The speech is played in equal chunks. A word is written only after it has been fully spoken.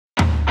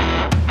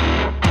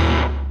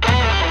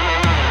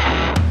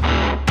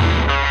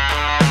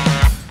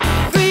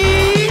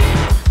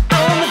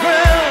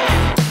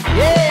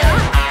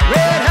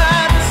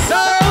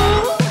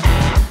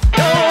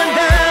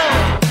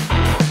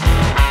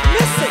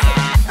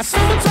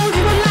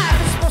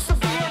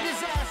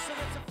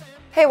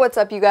what's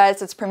up you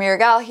guys? It's Premiere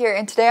Gal here,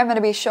 and today I'm going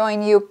to be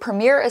showing you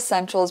Premiere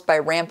Essentials by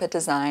Rampant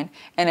Design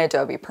and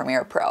Adobe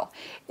Premiere Pro.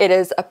 It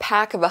is a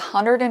pack of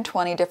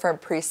 120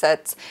 different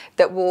presets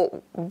that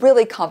will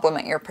really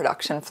complement your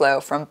production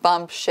flow, from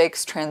bumps,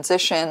 shakes,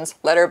 transitions,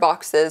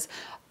 letterboxes.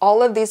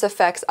 All of these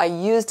effects I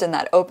used in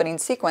that opening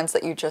sequence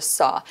that you just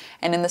saw,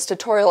 and in this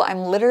tutorial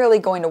I'm literally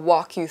going to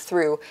walk you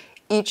through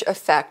each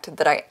effect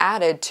that I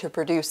added to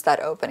produce that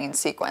opening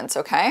sequence,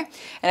 okay?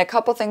 And a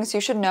couple things you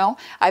should know: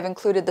 I've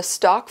included the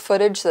stock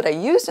footage that I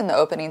used in the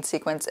opening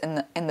sequence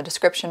in the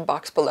description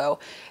box below.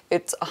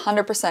 It's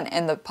 100%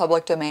 in the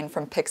public domain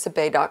from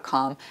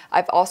pixabay.com.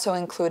 I've also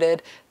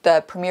included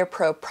the Premiere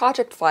Pro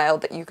project file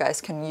that you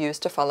guys can use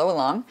to follow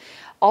along.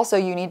 Also,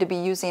 you need to be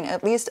using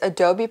at least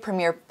Adobe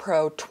Premiere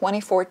Pro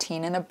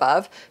 2014 and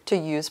above to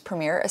use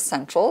Premiere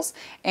Essentials,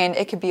 and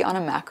it could be on a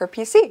Mac or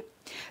PC.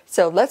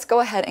 So let's go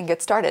ahead and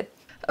get started.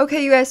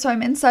 Okay, you guys, so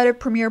I'm inside of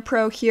Premiere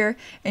Pro here,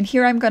 and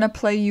here I'm going to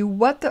play you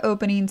what the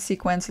opening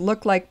sequence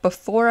looked like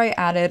before I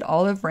added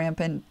all of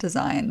Rampant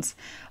Design's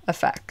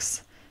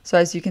effects. So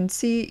as you can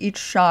see, each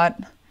shot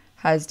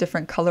has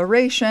different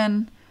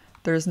coloration.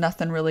 There's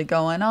nothing really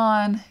going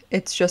on.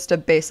 It's just a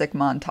basic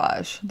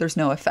montage. There's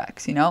no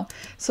effects, you know?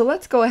 So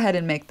let's go ahead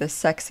and make this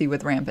sexy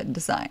with Rampant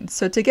Design.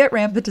 So to get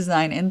Rampant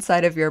Design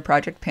inside of your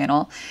project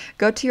panel,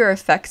 go to your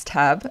Effects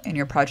tab in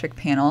your project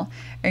panel,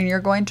 and you're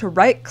going to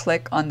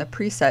right-click on the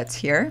presets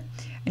here,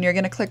 and you're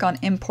going to click on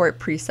Import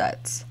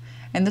Presets.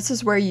 And this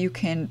is where you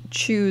can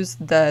choose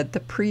the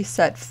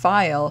preset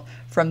file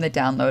from the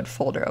download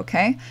folder,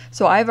 okay?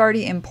 So I've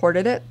already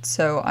imported it,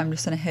 so I'm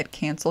just gonna hit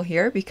cancel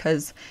here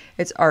because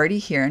it's already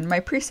here in my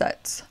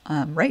presets.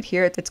 Right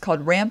here, it's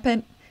called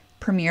Rampant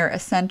Premiere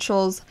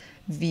Essentials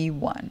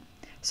V1.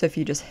 So if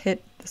you just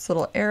hit this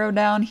little arrow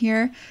down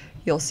here,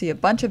 you'll see a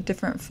bunch of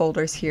different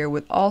folders here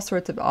with all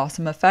sorts of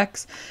awesome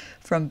effects,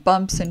 from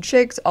bumps and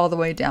shakes all the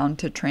way down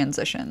to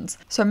transitions.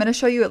 So I'm going to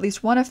show you at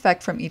least one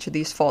effect from each of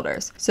these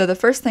folders. So the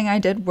first thing I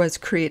did was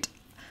create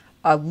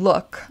a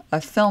look, a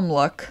film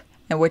look,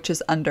 which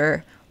is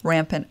under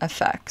Rampant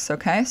Effects,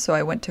 okay? So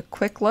I went to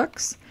Quick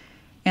Looks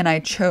and I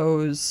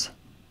chose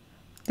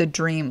the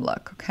Dream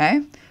look,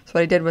 okay? So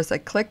what I did was I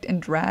clicked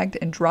and dragged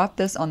and dropped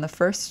this on the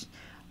first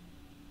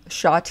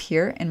shot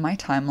here in my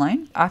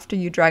timeline. After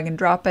you drag and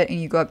drop it and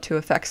you go up to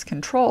Effects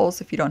Controls,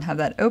 if you don't have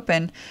that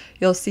open,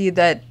 you'll see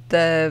that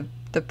the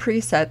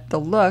preset, the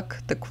look,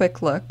 the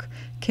quick look,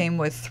 came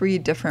with 3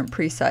 different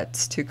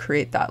presets to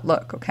create that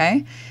look,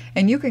 okay?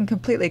 And you can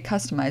completely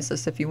customize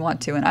this if you want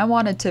to. And I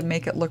wanted to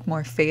make it look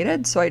more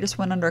faded, so I just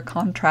went under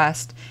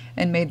contrast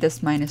and made this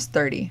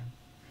 -30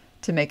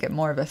 to make it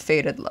more of a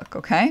faded look,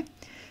 okay?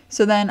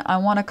 So then I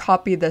want to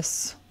copy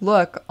this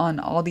look on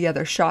all the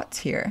other shots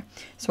here.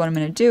 So what I'm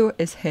going to do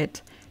is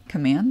hit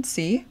Command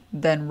C,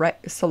 then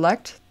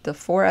select the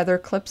 4 other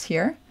clips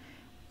here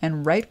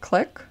and right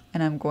click,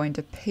 and I'm going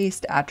to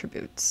paste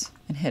attributes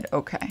and hit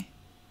OK.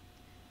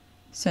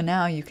 So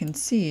now you can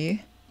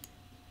see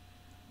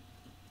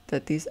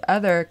that these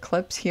other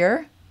clips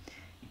here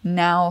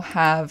now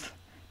have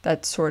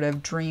that sort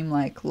of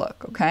dreamlike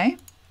look, okay?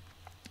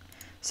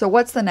 So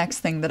what's the next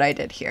thing that I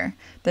did here?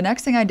 The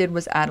next thing I did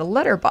was add a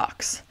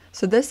letterbox.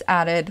 So this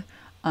added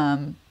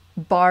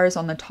bars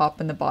on the top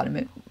and the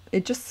bottom.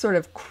 It just sort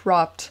of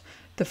cropped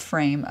the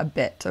frame a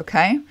bit,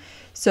 okay?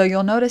 So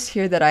you'll notice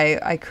here that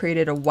I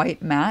created a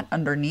white mat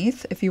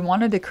underneath. If you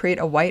wanted to create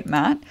a white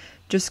mat,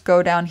 just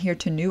go down here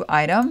to New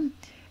Item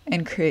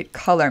and create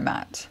Color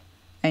Mat.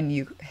 And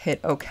you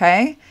hit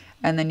OK,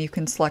 and then you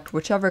can select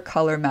whichever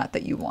color mat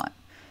that you want.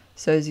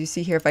 So as you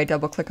see here, if I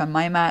double click on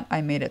my mat,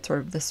 I made it sort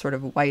of this sort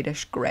of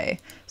whitish gray.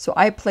 So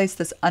I placed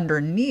this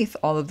underneath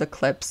all of the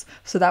clips,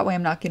 so that way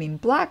I'm not getting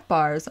black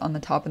bars on the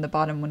top and the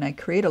bottom when I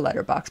create a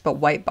letterbox, but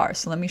white bars.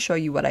 So let me show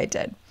you what I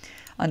did.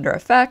 Under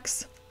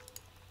Effects,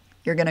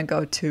 you're going to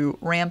go to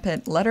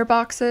Rampant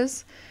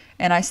Letterboxes,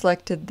 and I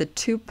selected the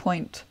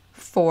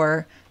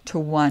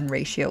 2.4:1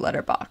 ratio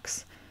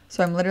letterbox.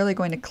 So I'm literally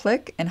going to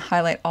click and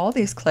highlight all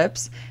these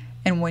clips,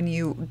 and when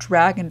you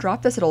drag and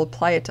drop this, it'll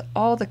apply it to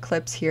all the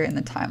clips here in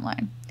the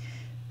timeline.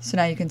 So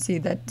now you can see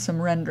that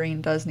some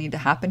rendering does need to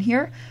happen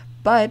here,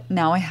 but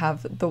now I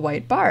have the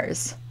white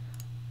bars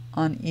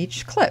on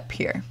each clip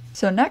here.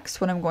 So next,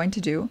 what I'm going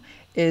to do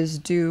is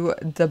do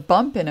the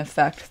bump in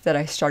effect that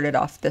I started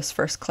off this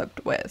first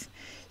clip with.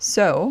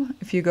 So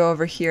if you go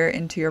over here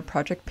into your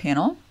project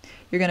panel,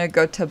 you're going to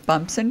go to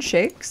Bumps and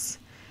Shakes,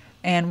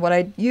 and what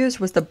I used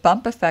was the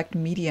bump effect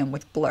medium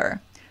with blur.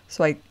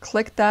 So I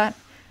clicked that,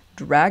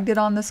 dragged it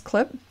on this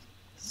clip.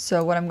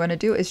 So what I'm going to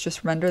do is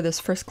just render this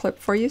first clip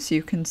for you so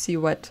you can see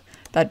what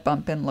that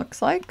bump in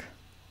looks like.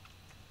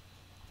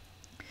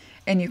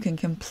 And you can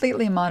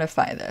completely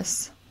modify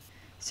this.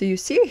 So you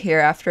see here,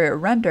 after it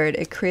rendered,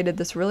 it created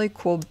this really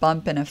cool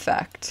bump in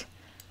effect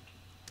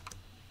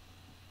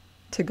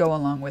to go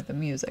along with the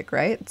music,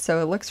 right? So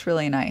it looks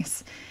really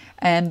nice.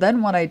 And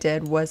then what I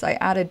did was I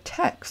added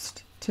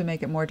text to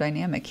make it more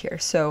dynamic here.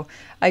 So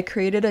I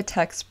created a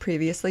text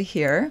previously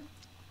here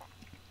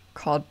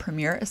called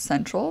Premiere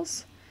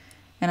Essentials,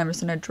 and I'm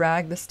just going to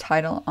drag this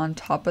title on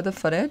top of the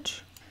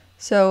footage.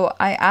 So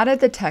I added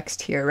the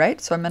text here,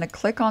 right? So I'm going to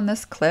click on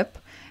this clip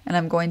and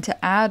I'm going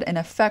to add an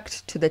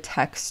effect to the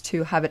text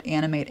to have it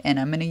animate in.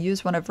 I'm going to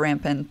use one of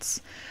Rampant's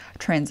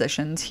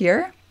transitions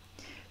here.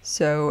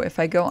 So if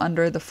I go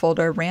under the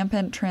folder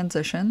Rampant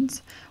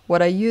Transitions,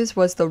 what I used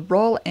was the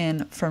roll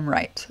in from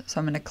right.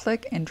 So I'm going to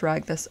click and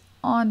drag this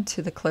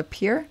onto the clip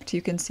here. So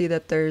you can see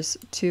that there's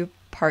two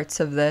parts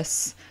of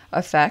this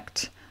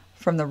effect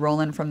from the roll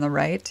in from the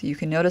right. You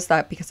can notice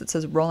that because it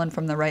says roll in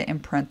from the right in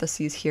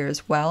parentheses here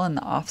as well in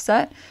the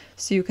offset.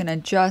 So you can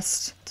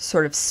adjust the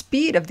sort of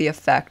speed of the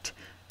effect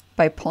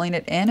by pulling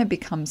it in, it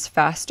becomes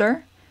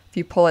faster. If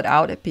you pull it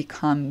out, it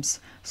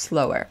becomes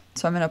slower.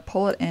 So I'm going to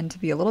pull it in to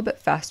be a little bit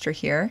faster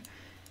here.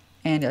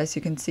 And as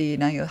you can see,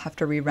 now you'll have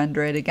to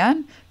re-render it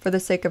again. For the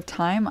sake of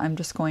time, I'm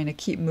just going to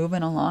keep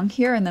moving along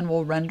here and then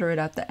we'll render it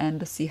at the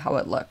end to see how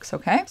it looks,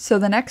 okay? So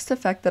the next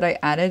effect that I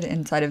added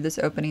inside of this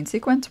opening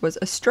sequence was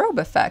a strobe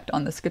effect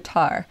on this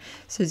guitar.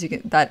 So as you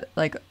get that,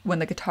 like when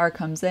the guitar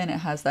comes in, it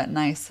has that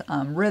nice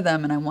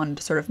rhythm, and I wanted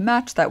to sort of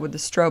match that with the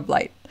strobe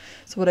light.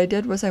 So what I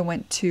did was I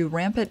went to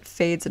Rampant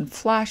Fades and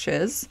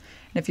Flashes,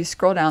 and if you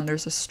scroll down,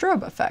 there's a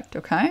strobe effect,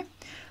 okay? I'm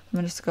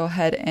gonna just go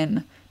ahead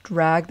and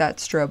drag that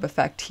strobe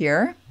effect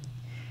here.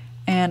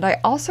 And I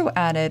also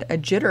added a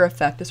jitter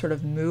effect to sort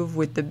of move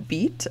with the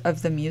beat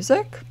of the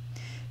music.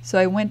 So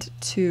I went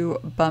to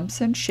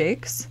bumps and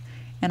shakes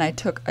and I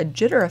took a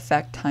jitter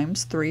effect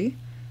 ×3.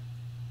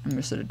 I'm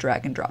just going to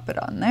drag and drop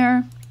it on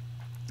there.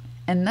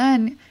 And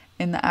then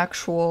in the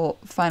actual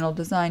final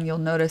design, you'll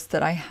notice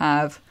that I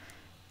have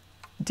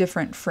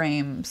different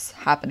frames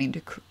happening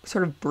to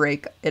sort of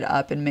break it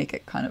up and make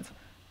it kind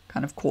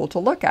of cool to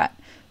look at.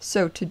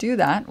 So to do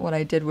that, what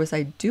I did was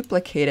I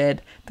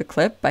duplicated the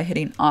clip by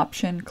hitting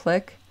Option,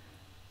 click,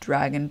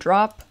 drag and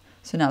drop.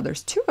 So now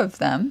there's two of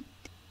them.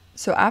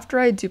 So after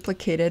I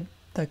duplicated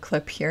the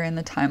clip here in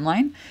the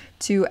timeline,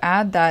 to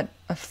add that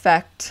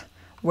effect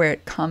where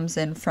it comes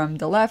in from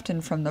the left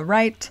and from the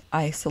right,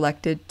 I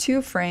selected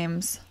 2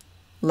 frames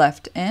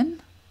left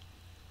in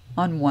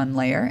on one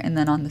layer, and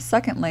then on the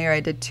second layer I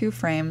did 2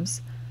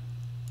 frames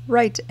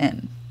right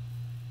in.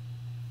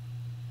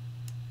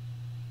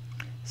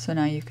 So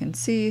now you can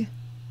see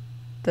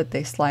that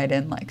they slide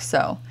in like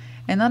so.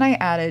 And then I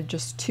added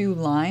just 2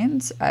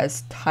 lines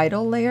as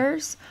title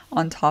layers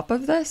on top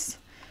of this.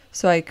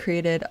 So I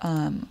created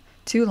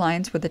 2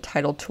 lines with the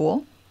title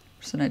tool.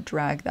 I'm just going to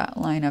drag that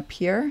line up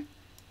here.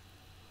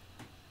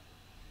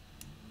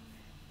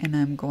 And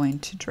I'm going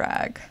to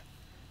drag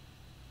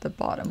the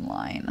bottom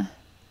line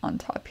on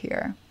top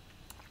here.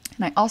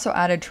 And I also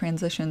added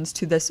transitions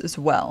to this as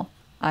well.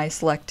 I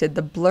selected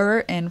the blur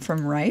in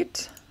from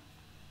right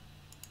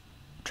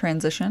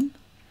transition.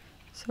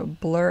 So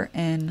blur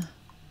in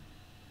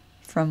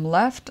from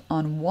left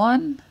on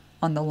one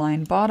on the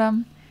line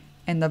bottom,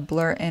 and the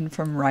blur in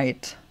from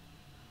right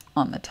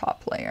on the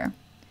top layer.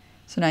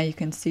 So now you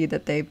can see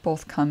that they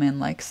both come in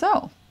like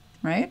so,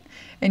 right?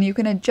 And you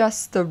can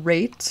adjust the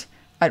rate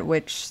at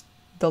which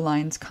the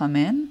lines come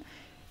in.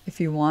 If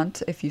you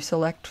want, if you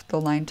select the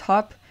line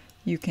top,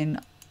 you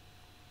can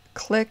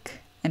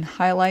click and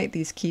highlight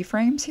these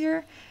keyframes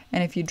here.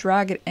 And if you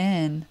drag it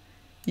in,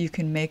 you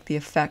can make the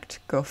effect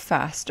go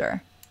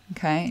faster,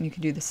 okay? And you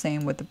can do the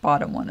same with the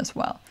bottom one as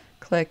well.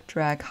 Click,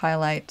 drag,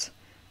 highlight,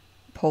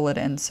 pull it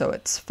in so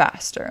it's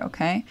faster,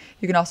 okay?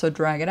 You can also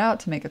drag it out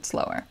to make it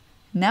slower.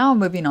 Now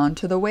moving on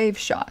to the wave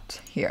shot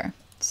here.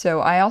 So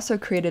I also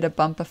created a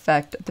bump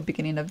effect at the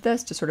beginning of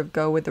this to sort of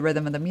go with the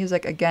rhythm of the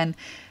music. Again,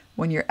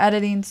 when you're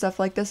editing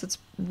stuff like this, it's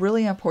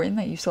really important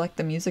that you select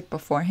the music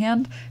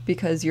beforehand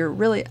because you're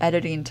really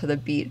editing to the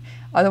beat.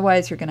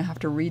 Otherwise, you're going to have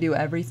to redo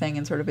everything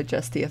and sort of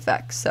adjust the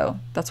effects. So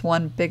that's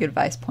one big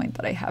advice point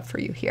that I have for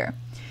you here.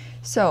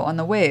 So on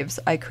the waves,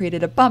 I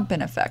created a bump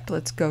in effect.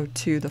 Let's go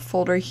to the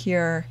folder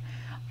here,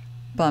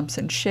 bumps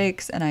and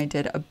shakes, and I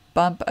did a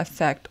bump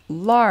effect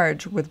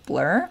large with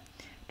blur.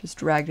 Just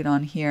dragged it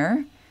on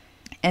here.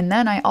 And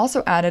then I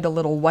also added a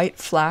little white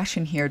flash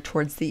in here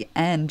towards the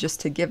end just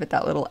to give it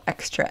that little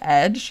extra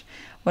edge.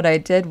 What I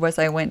did was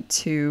I went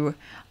to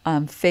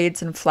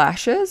fades and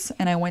flashes,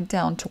 and I went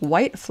down to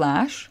white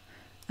flash,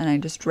 and I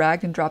just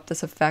dragged and dropped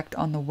this effect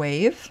on the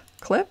wave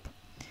clip.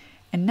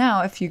 And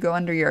now if you go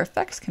under your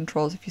effects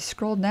controls, if you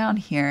scroll down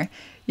here,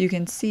 you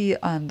can see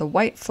the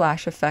white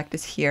flash effect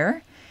is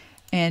here,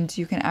 and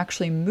you can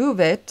actually move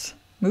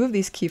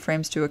these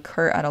keyframes to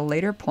occur at a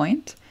later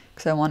point,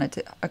 because I want it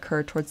to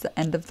occur towards the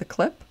end of the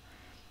clip.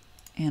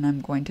 And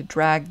I'm going to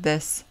drag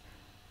this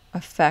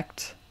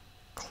effect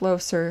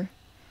closer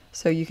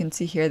so you can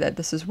see here that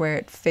this is where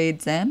it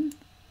fades in,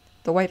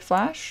 the white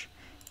flash.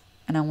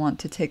 And I want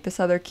to take this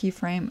other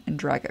keyframe and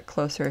drag it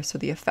closer so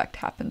the effect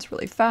happens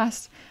really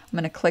fast. I'm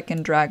going to click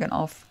and drag on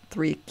all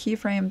 3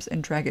 keyframes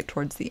and drag it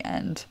towards the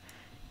end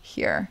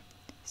here.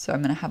 So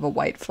I'm going to have a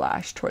white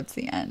flash towards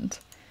the end.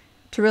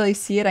 To really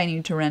see it, I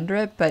need to render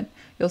it, but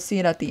you'll see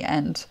it at the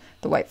end,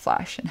 the white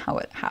flash and how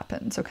it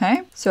happens,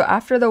 okay? So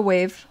after the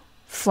wave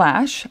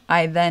flash,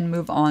 I then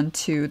move on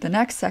to the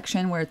next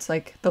section where it's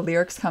like the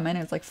lyrics come in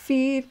and it's like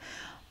feed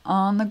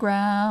on the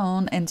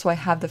ground. And so I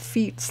have the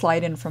feet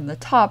slide in from the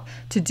top.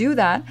 To do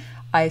that,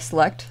 I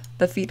select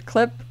the feet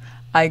clip.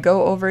 I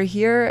go over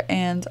here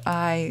and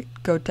I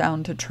go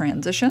down to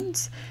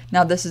transitions.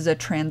 Now this is a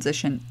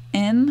transition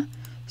in,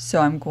 so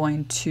I'm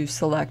going to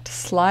select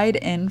slide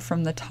in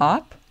from the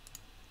top.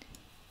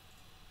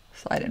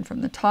 Slide in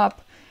from the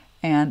top,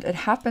 and it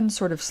happens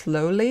sort of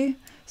slowly.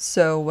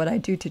 So what I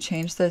do to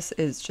change this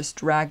is just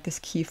drag this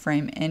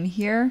keyframe in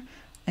here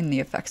in the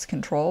effects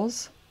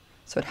controls.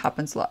 So it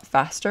happens a lot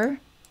faster.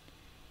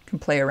 You can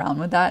play around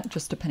with that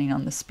just depending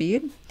on the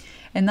speed.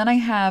 And then I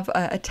have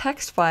a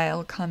text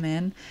file come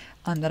in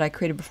that I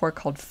created before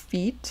called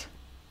feet.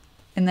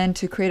 And then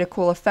to create a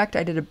cool effect,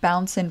 I did a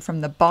bounce in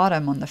from the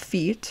bottom on the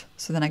feet.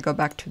 So then I go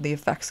back to the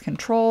effects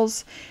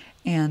controls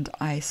and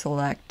I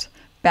select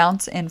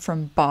bounce in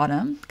from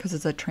bottom because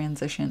it's a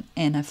transition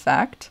in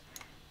effect.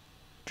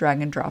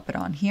 Drag and drop it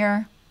on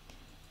here.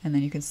 And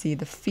then you can see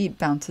the feet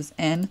bounces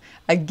in.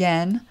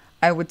 Again,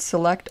 I would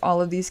select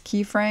all of these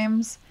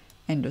keyframes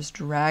and just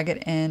drag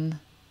it in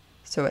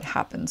so it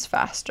happens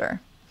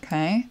faster.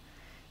 Okay,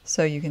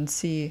 so you can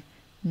see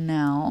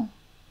now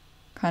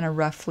kind of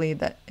roughly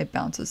that it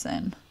bounces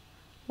in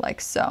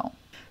like so.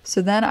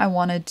 So then I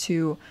wanted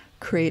to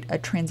create a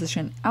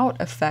transition out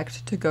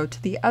effect to go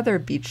to the other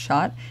beach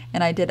shot,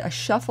 and I did a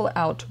shuffle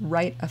out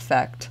right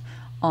effect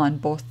on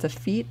both the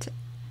feet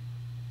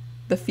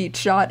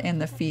shot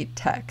and the feet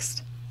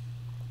text.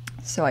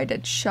 So I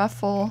did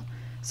shuffle.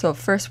 So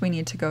first we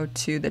need to go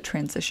to the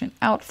transition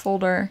out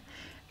folder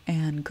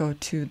and go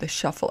to the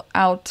shuffle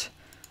out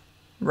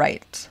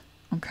right.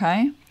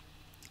 Okay,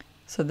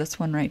 so this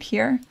one right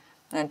here,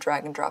 I'm going to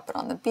drag and drop it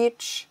on the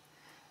beach,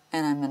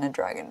 and I'm going to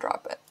drag and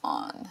drop it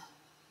on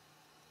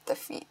the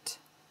feet.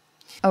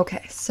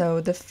 Okay, so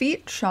the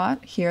feet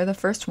shot here, the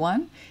first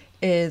one,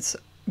 is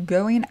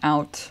going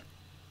out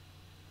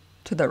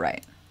to the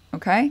right.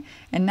 Okay,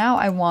 and now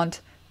I want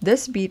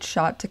this beach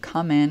shot to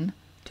come in,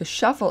 to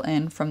shuffle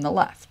in from the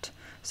left.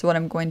 So what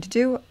I'm going to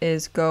do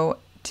is go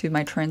to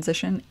my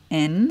transition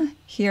in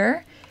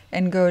here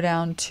and go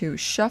down to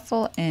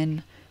shuffle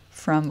in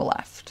from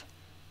left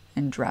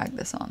and drag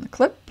this on the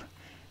clip.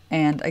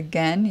 And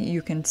again,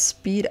 you can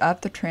speed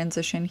up the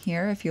transition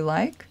here if you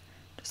like.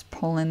 Just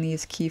pull in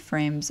these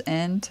keyframes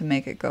in to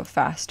make it go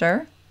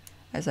faster,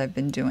 as I've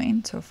been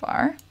doing so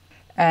far.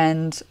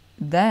 And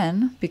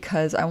then,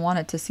 because I want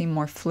it to seem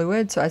more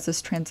fluid, so as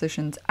this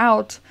transitions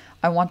out,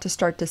 I want to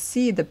start to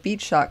see the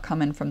beat shot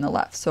come in from the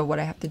left. So what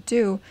I have to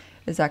do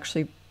is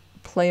actually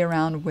play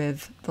around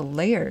with the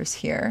layers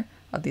here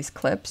of these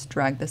clips,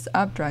 drag this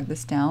up, drag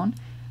this down,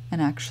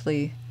 and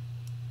actually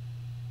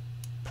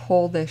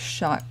pull this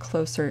shot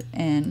closer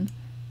in,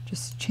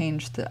 just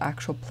change the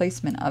actual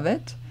placement of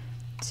it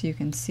so you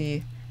can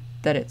see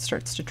that it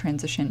starts to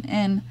transition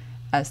in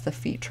as the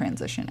feet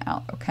transition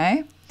out,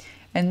 okay?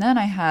 And then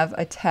I have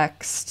a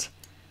text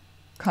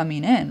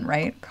coming in,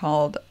 right,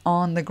 called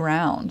on the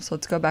ground. So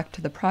let's go back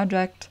to the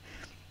project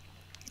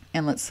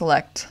and let's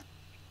select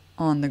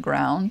on the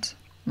ground.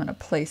 I'm going to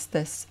place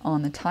this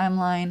on the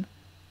timeline,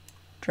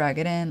 drag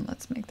it in.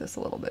 Let's make this a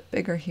little bit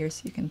bigger here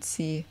so you can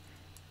see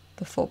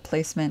the full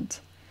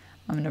placement.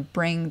 I'm going to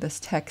bring this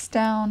text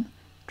down,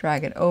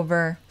 drag it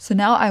over. So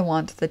now I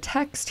want the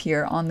text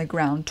here on the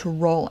ground to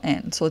roll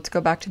in. So let's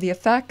go back to the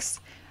effects.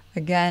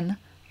 Again,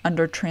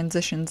 under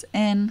transitions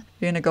in,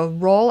 you're going to go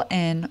roll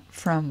in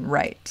from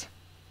right.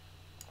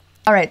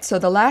 All right, so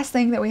the last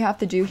thing that we have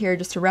to do here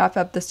just to wrap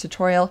up this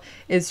tutorial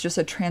is just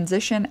a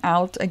transition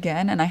out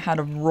again, and I had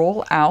a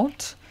roll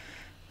out.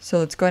 So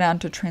let's go down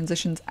to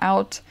transitions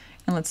out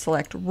and let's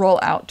select roll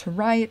out to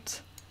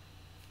right,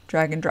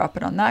 drag and drop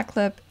it on that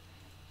clip,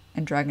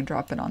 and drag and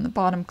drop it on the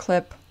bottom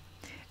clip.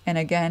 And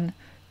again,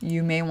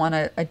 you may want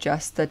to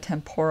adjust the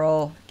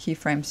temporal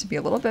keyframes to be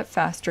a little bit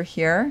faster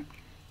here.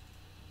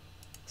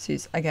 So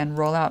again,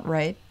 roll out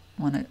right,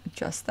 want to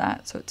adjust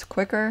that so it's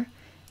quicker.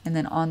 And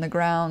then on the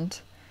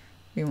ground,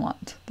 we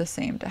want the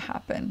same to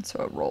happen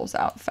so it rolls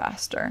out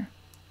faster.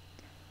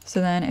 So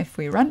then if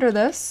we render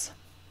this,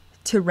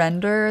 to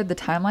render the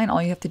timeline,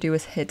 all you have to do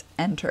is hit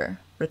enter,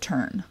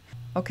 return.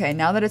 Okay,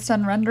 now that it's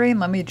done rendering,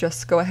 let me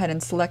just go ahead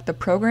and select the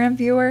program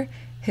viewer,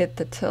 hit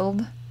the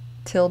tilde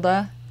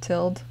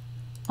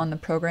on the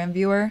program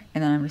viewer,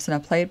 and then I'm just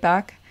going to play it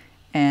back.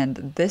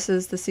 And this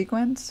is the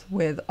sequence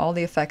with all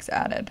the effects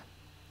added.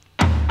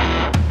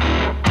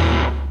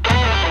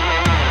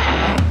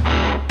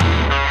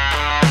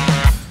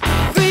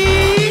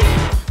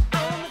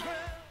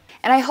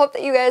 And I hope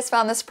that you guys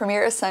found this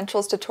Premiere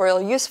Essentials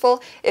tutorial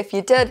useful. If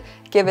you did,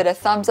 give it a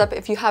thumbs up.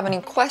 If you have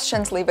any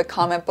questions, leave a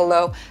comment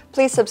below.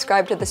 Please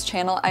subscribe to this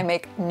channel. I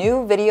make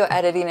new video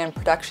editing and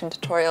production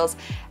tutorials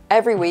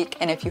every week.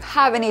 And if you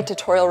have any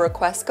tutorial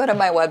requests, go to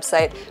my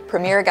website,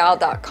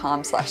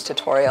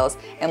 premieregal.com/tutorials,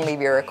 and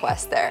leave your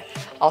request there.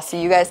 I'll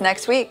see you guys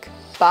next week.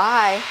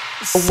 Bye.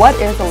 What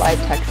is a live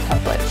text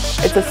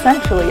template? It's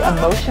essentially a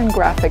motion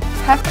graphic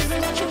text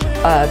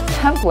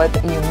template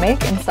that you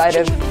make inside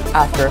of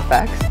After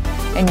Effects,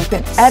 and you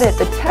can edit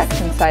the text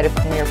inside of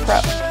Premiere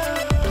Pro.